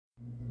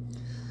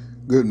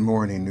Good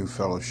morning, New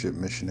Fellowship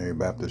Missionary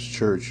Baptist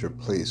Church, a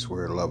place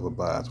where love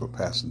abides, where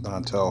Pastor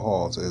Dontel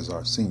Halls is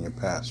our senior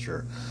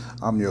pastor.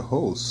 I'm your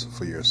host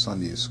for your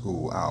Sunday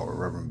School Hour,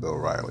 Reverend Bill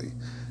Riley.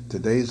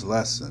 Today's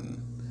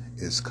lesson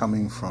is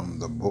coming from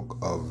the book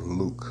of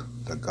Luke,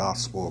 the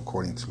Gospel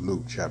according to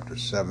Luke, chapter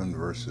 7,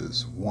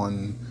 verses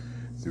 1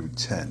 through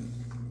 10.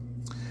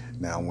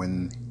 Now,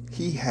 when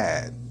he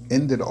had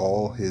ended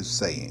all his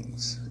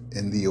sayings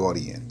in the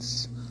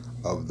audience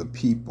of the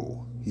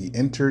people, he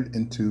entered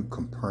into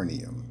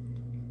Capernaum.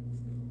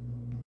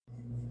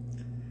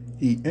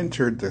 He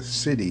entered the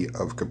city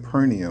of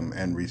Capernaum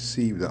and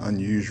received an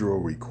unusual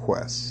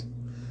request.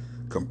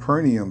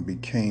 Capernaum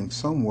became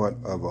somewhat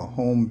of a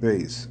home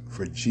base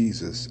for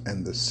Jesus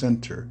and the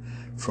center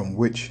from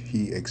which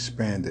he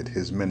expanded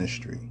his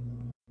ministry.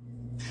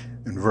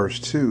 In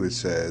verse 2 it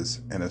says,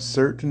 "And a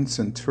certain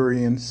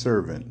centurion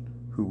servant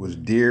who was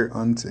dear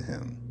unto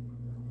him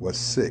was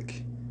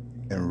sick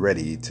and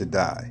ready to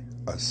die."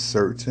 A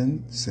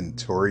certain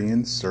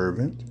centurion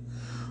servant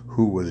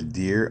who was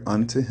dear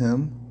unto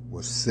him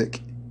was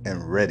sick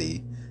and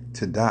ready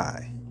to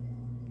die.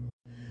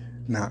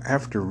 Now,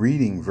 after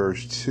reading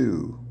verse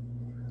 2,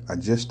 I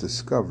just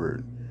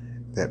discovered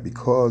that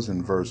because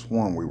in verse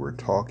 1 we were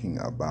talking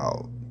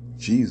about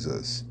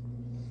Jesus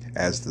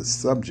as the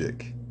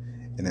subject,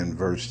 and in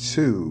verse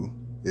 2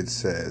 it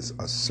says,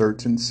 "A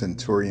certain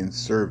centurion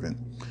servant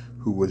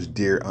who was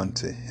dear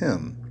unto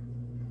him."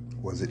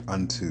 Was it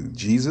unto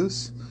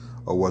Jesus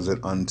or was it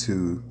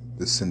unto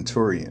the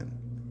centurion?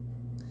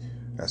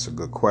 That's a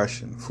good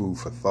question. Food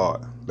for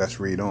thought. Let's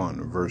read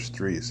on. Verse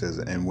 3 it says,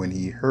 "And when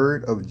he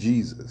heard of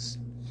Jesus,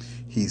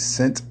 he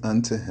sent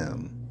unto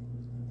him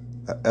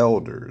the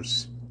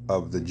elders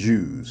of the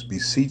Jews,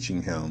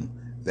 beseeching him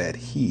that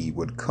he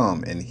would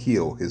come and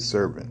heal his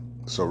servant."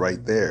 So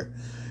right there,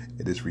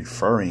 it is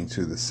referring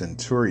to the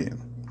centurion.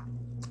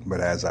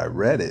 But as I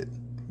read it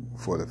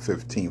for the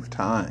 15th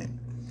time,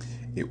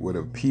 it would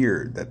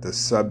appear that the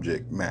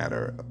subject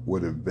matter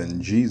would have been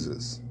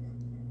Jesus.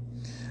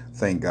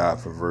 Thank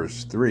God for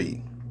verse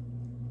 3.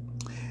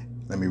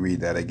 Let me read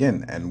that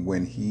again. And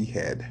when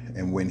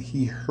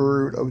he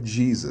heard of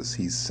Jesus,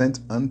 he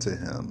sent unto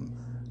him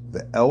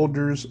the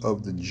elders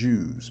of the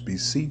Jews,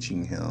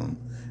 beseeching him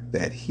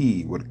that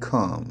he would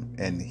come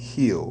and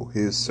heal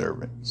his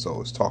servant.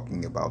 So it's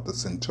talking about the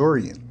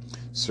centurion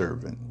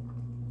servant.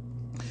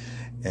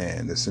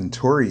 And the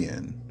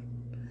centurion,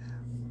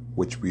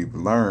 which we've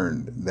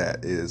learned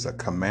that is a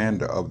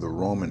commander of the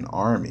Roman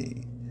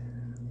army,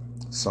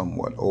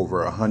 somewhat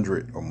over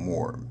 100 or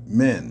more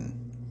men,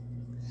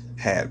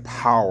 had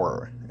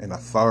power and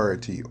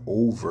authority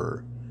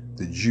over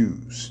the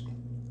Jews.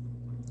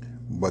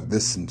 But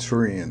this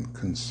centurion,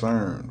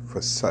 concerned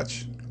for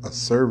such a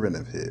servant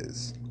of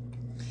his,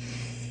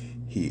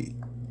 he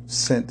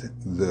sent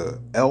the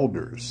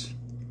elders.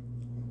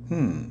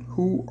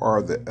 Who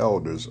are the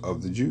elders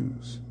of the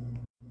Jews?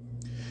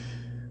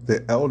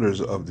 The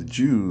elders of the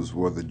Jews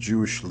were the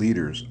Jewish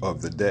leaders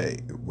of the day.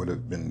 It would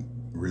have been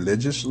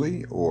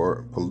religiously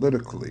or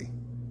politically.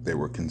 They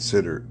were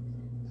considered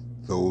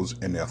those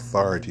in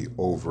authority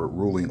over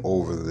ruling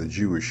over the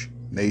Jewish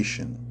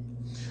nation.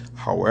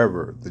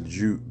 However, the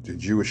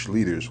Jewish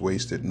leaders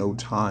wasted no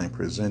time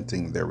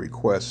presenting their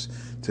requests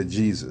to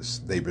Jesus.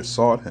 They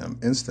besought him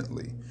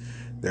instantly.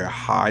 Their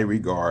high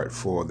regard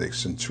for the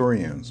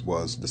centurions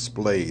was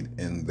displayed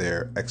in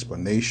their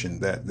explanation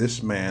that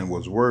this man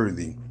was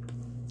worthy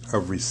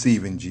of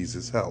receiving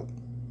Jesus' help.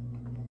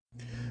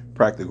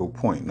 Practical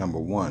point number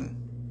 1.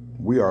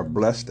 We are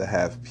blessed to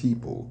have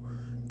people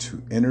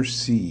to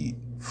intercede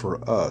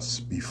for us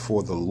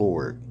before the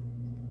Lord.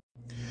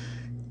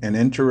 An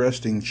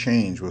interesting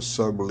change was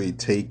subtly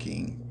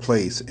taking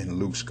place in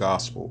Luke's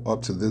gospel.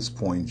 Up to this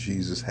point,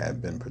 Jesus had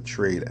been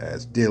portrayed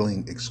as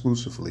dealing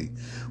exclusively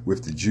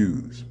with the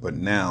Jews, but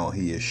now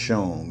he is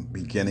shown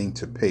beginning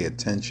to pay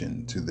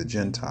attention to the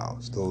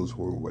Gentiles, those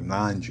who were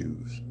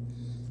non-Jews.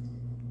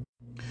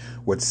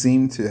 What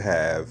seemed to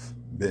have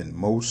been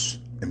most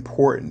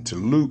important to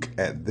Luke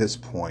at this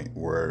point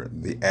were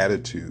the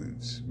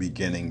attitudes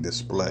beginning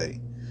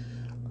display.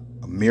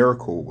 A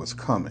miracle was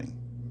coming,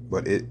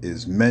 but it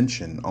is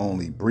mentioned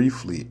only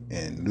briefly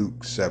in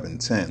Luke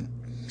 7:10.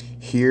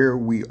 Here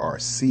we are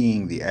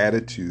seeing the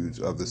attitudes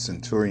of the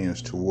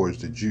centurions towards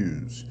the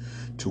Jews,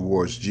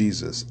 towards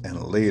Jesus,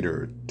 and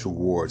later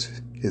towards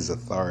his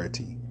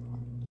authority.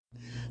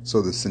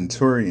 So the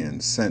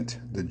centurion sent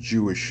the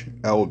Jewish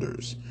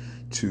elders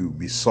to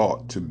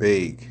besought, to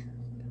beg,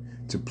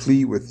 to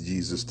plead with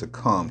Jesus to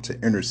come to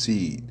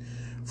intercede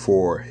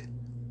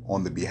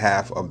on the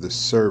behalf of the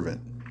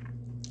servant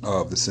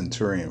of the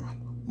centurion.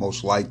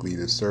 Most likely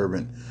the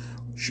servant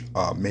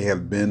may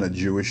have been a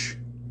Jewish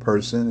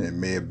person. It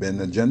may have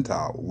been a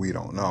Gentile. We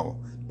don't know.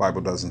 The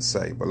Bible doesn't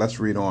say. But let's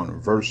read on.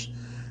 Verse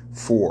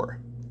 4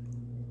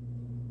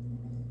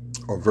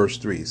 or verse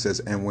 3 it says,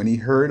 "And when he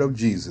heard of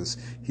Jesus,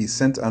 he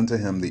sent unto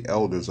him the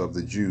elders of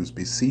the Jews,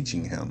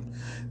 beseeching him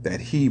that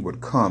he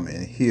would come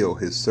and heal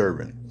his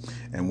servant.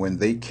 And when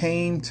they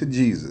came to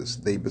Jesus,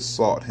 they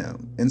besought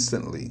him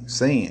instantly,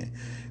 saying,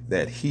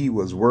 that he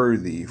was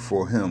worthy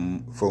for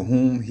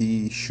whom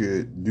he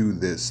should do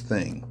this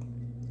thing.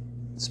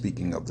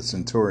 Speaking of the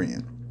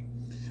centurion.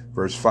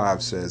 Verse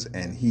 5 says,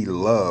 and he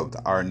loved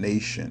our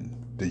nation.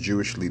 The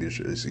Jewish leaders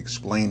is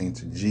explaining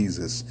to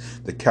Jesus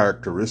the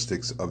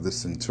characteristics of the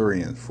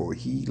centurion, for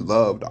he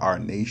loved our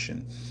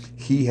nation.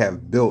 He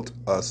have built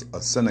us a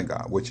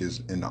synagogue, which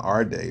is in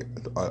our day,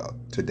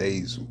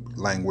 today's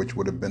language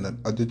would have been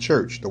the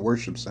church, the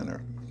worship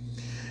center.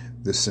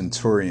 The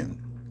centurion.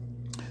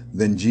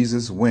 Then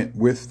Jesus went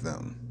with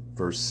them.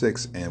 Verse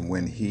 6, and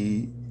when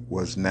he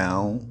was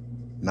now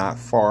not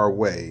far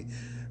away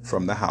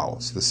from the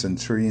house, the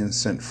centurion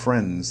sent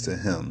friends to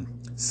him,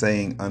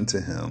 saying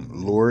unto him,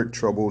 Lord,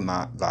 trouble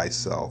not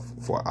thyself,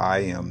 for I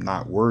am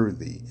not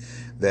worthy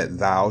that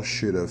thou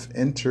should have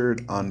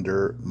entered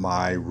under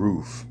my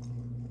roof.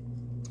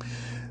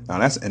 Now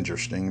that's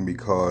interesting,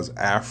 because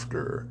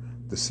after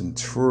the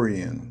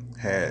centurion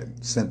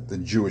had sent the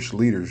Jewish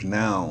leaders,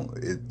 now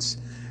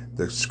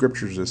the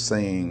scriptures are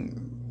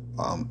saying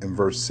in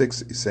verse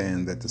 6, it's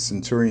saying that the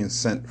centurion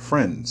sent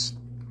friends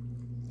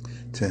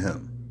to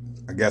him.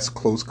 I guess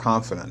close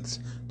confidants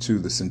to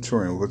the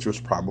centurion, which was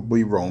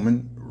probably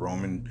Roman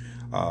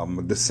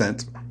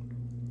descent.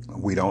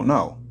 We don't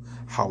know.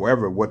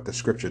 However, what the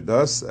scripture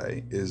does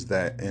say is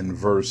that in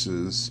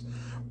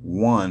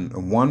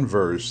one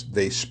verse,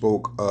 they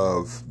spoke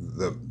of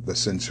the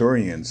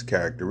centurion's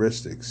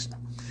characteristics.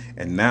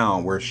 And now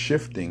we're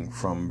shifting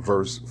from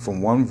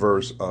one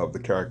verse of the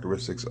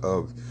characteristics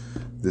of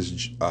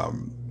this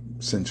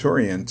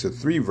centurion to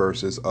 3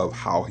 verses of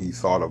how he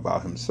thought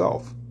about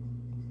himself.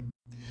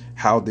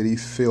 How did he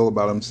feel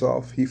about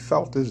himself? He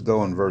felt as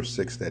though in verse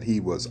 6 that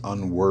he was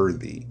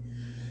unworthy.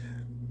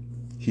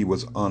 He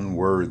was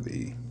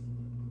unworthy.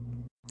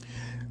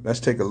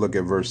 Let's take a look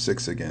at verse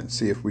 6 again.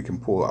 See if we can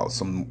pull out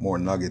some more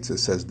nuggets. It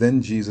says,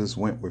 then Jesus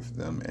went with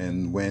them,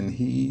 and when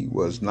he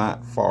was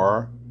not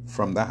far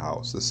from the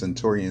house, the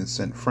centurion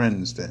sent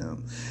friends to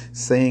him,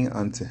 saying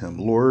unto him,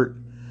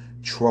 Lord,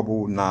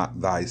 trouble not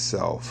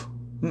thyself.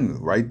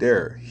 Right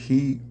there,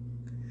 he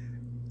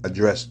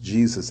addressed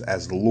Jesus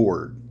as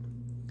Lord,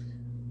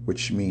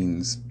 which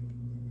means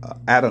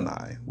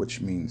Adonai,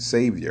 which means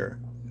Savior,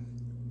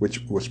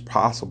 which could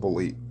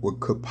possibly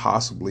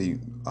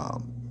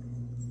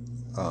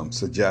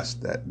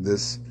suggest that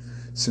this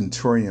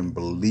centurion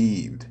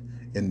believed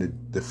in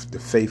the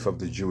faith of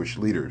the Jewish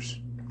leaders,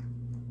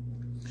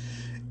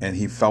 and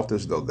he felt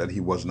as though that he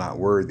was not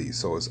worthy.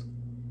 So it's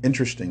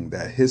interesting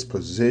that his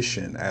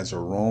position as a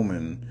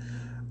Roman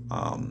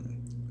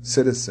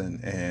citizen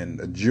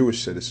and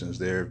Jewish citizens,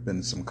 there have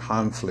been some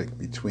conflict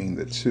between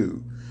the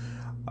two.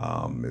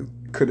 It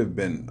could have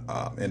been,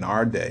 in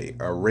our day,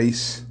 a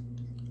race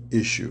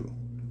issue.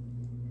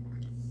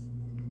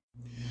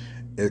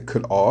 It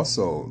could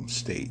also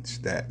state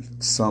that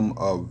some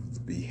of the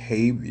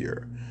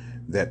behavior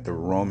that the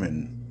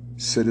Roman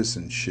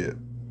citizenship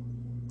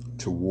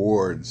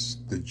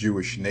towards the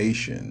Jewish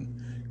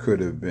nation could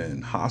have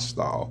been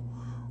hostile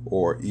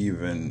or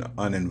even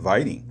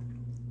uninviting.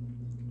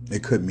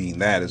 It could mean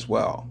that as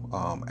well.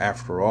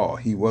 After all,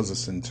 he was a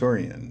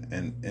centurion,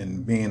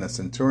 and being a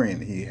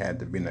centurion, he had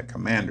to be a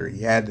commander.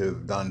 He had to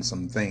have done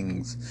some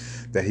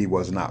things that he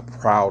was not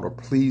proud or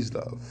pleased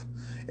of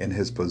in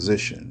his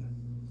position.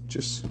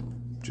 Just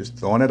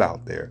throwing it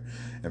out there.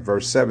 And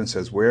verse 7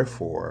 says,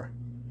 wherefore,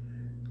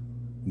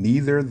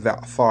 neither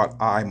thought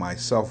I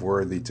myself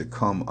worthy to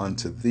come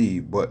unto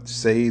thee, but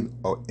say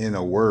in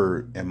a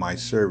word, and my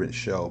servant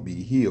shall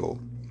be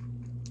healed.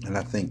 And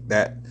I think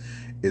that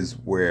is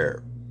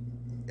where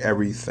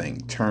everything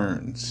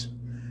turns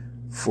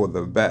for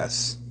the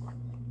best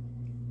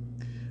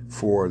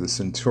for the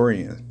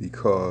centurion,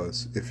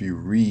 because if you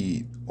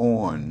read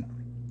on,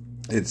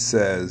 it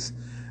says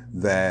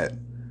that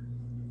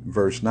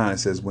verse 9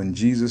 says, when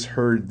Jesus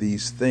heard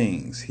these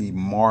things, he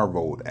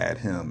marveled at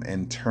him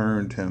and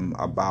turned him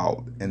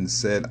about and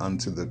said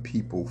unto the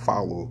people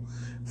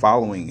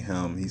following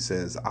him, he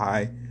says,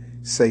 I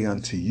say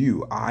unto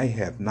you, I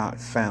have not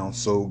found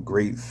so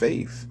great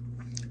faith,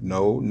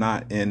 no,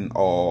 not in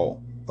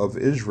all of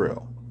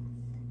Israel.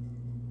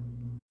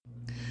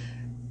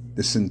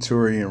 The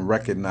centurion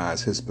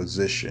recognized his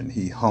position.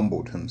 He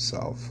humbled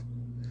himself.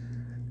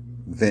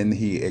 Then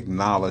he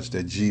acknowledged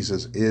that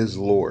Jesus is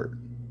Lord.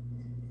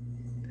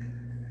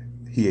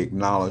 He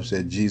acknowledged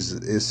that Jesus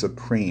is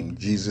supreme.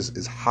 Jesus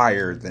is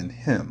higher than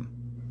him,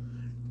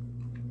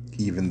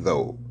 even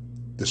though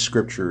the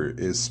scripture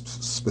is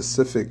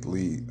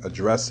specifically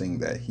addressing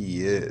that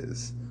he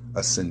is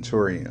a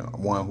centurion,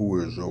 one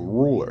who is a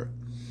ruler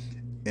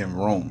in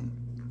Rome.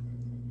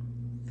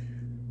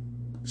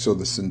 So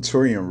the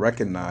centurion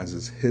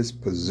recognizes his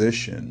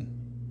position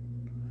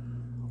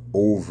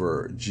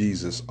over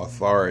Jesus'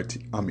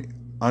 authority,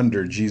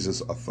 under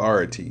Jesus'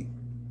 authority.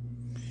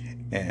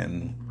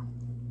 And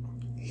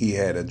he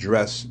had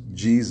addressed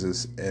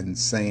Jesus and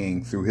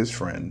saying through his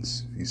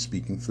friends, he's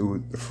speaking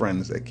through the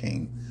friends that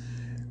came,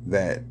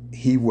 that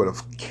he would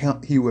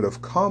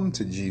have come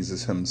to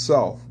Jesus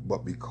himself,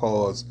 but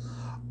because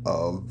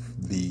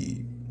of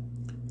the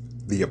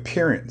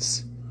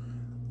appearance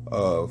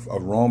of a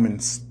Roman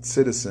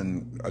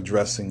citizen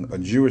addressing a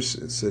Jewish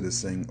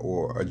citizen,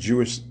 or a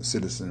Jewish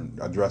citizen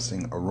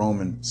addressing a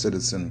Roman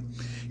citizen.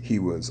 He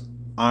was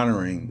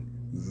honoring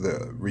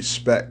the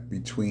respect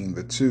between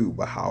the two,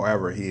 but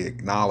however, he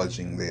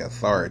acknowledging the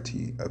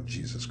authority of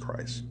Jesus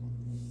Christ.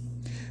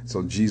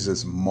 So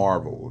Jesus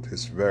marveled.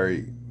 It's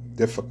very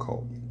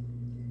difficult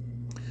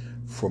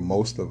for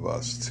most of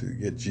us to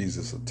get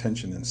Jesus'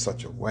 attention in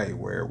such a way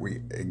where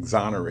we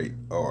exonerate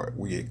or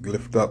we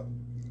lift up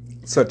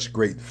such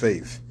great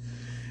faith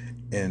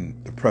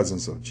in the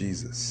presence of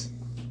Jesus.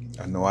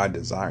 I know I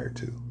desire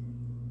to.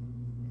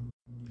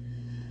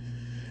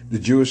 The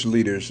Jewish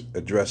leaders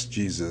addressed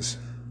Jesus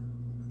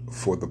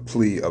for the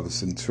plea of a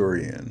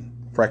centurion.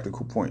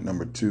 Practical point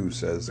number 2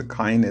 says the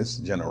kindness,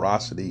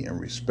 generosity, and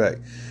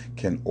respect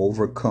can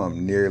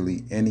overcome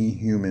nearly any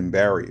human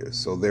barrier.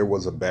 So there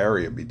was a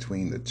barrier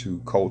between the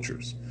two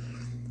cultures.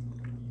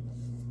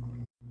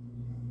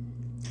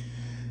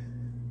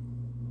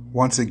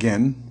 Once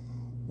again,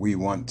 we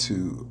want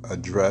to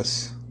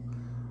address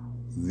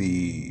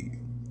the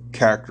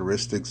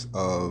characteristics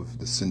of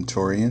the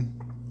centurion.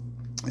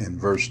 In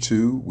verse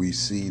 2, we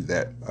see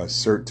that a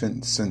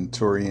certain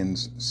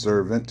centurion's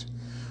servant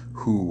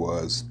who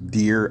was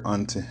dear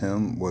unto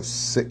him was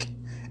sick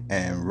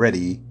and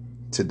ready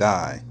to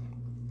die.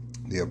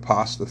 The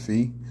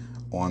apostrophe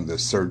on the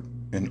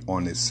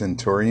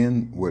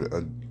centurion would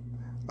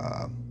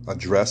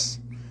address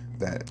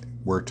that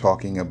we're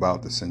talking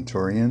about the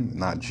centurion,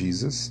 not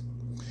Jesus.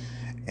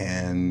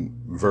 And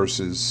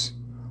verses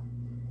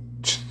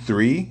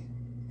 3,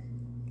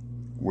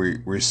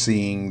 we're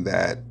seeing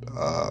that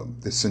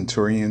the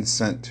centurion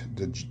sent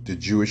the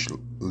Jewish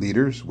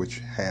leaders, which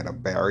had a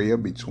barrier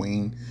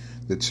between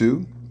the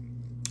two.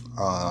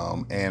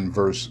 And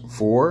verse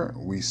 4,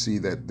 we see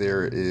that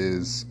there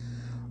is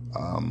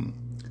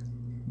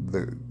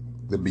the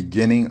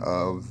beginning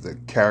of the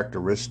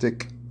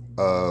characteristic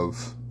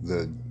of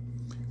the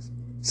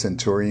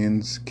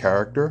centurion's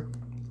character.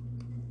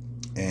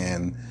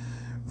 And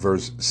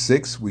verse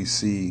 6, we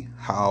see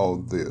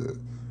how the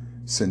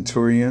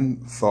centurion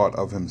thought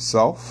of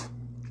himself.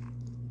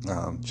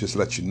 Just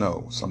let you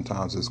know,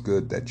 sometimes it's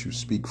good that you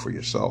speak for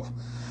yourself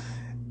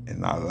and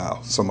not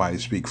allow somebody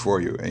to speak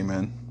for you.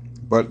 Amen.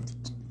 But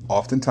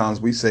oftentimes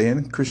we say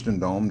in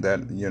Christendom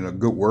that,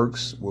 good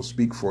works will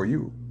speak for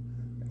you.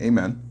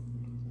 Amen.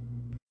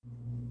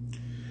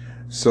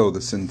 So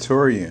the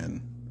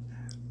centurion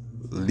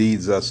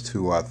leads us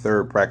to our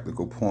third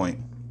practical point.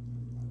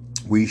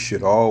 We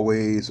should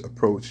always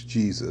approach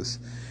Jesus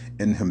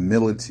in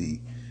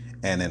humility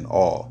and in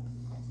awe.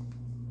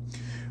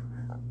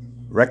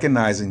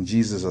 Recognizing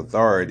Jesus'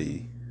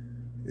 authority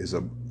is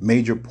a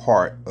major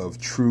part of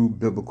true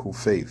biblical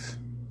faith.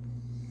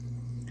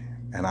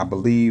 And I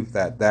believe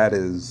that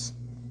is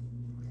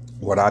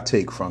what I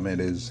take from it,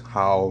 is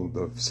how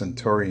the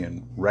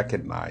centurion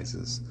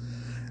recognizes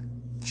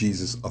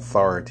Jesus'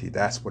 authority.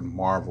 That's what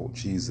marveled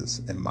Jesus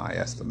in my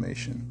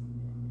estimation.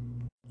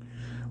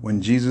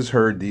 When Jesus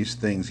heard these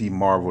things, he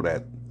marveled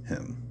at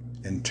him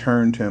and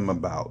turned him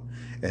about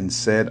and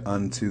said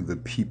unto the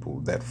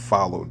people that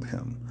followed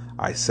him,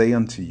 I say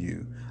unto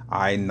you,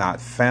 I not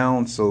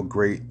found so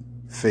great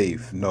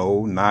faith,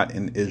 no, not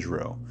in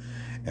Israel.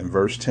 And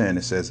verse 10,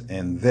 it says,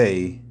 and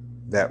they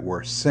that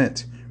were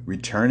sent,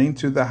 returning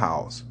to the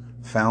house,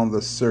 found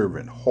the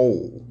servant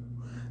whole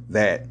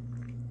that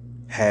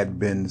had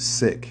been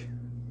sick.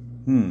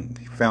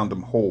 He found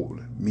him whole.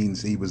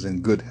 Means he was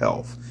in good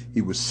health.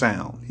 He was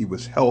sound. He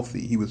was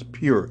healthy. He was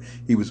pure.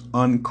 He was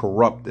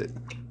uncorrupted.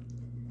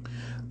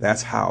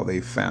 That's how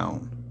they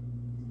found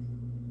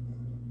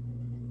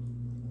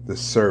the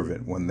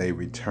servant when they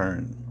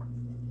returned.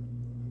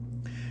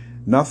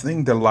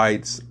 Nothing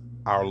delights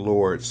our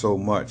Lord so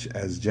much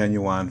as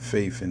genuine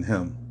faith in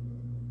him.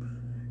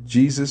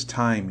 Jesus'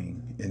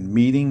 timing in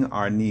meeting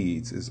our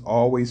needs is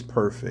always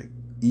perfect,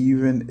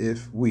 even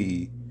if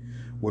we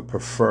would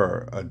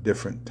prefer a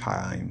different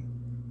time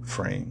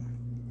frame.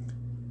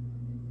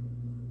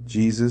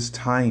 Jesus'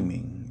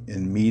 timing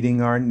in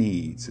meeting our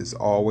needs is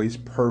always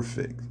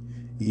perfect,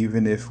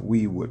 even if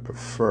we would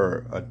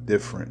prefer a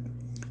different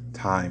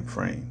time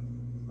frame.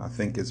 I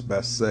think it's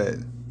best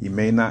said, he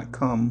may not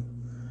come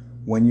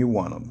when you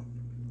want him,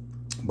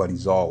 but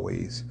he's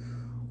always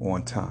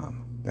on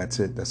time. That's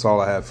it. That's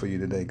all I have for you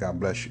today. God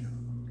bless you.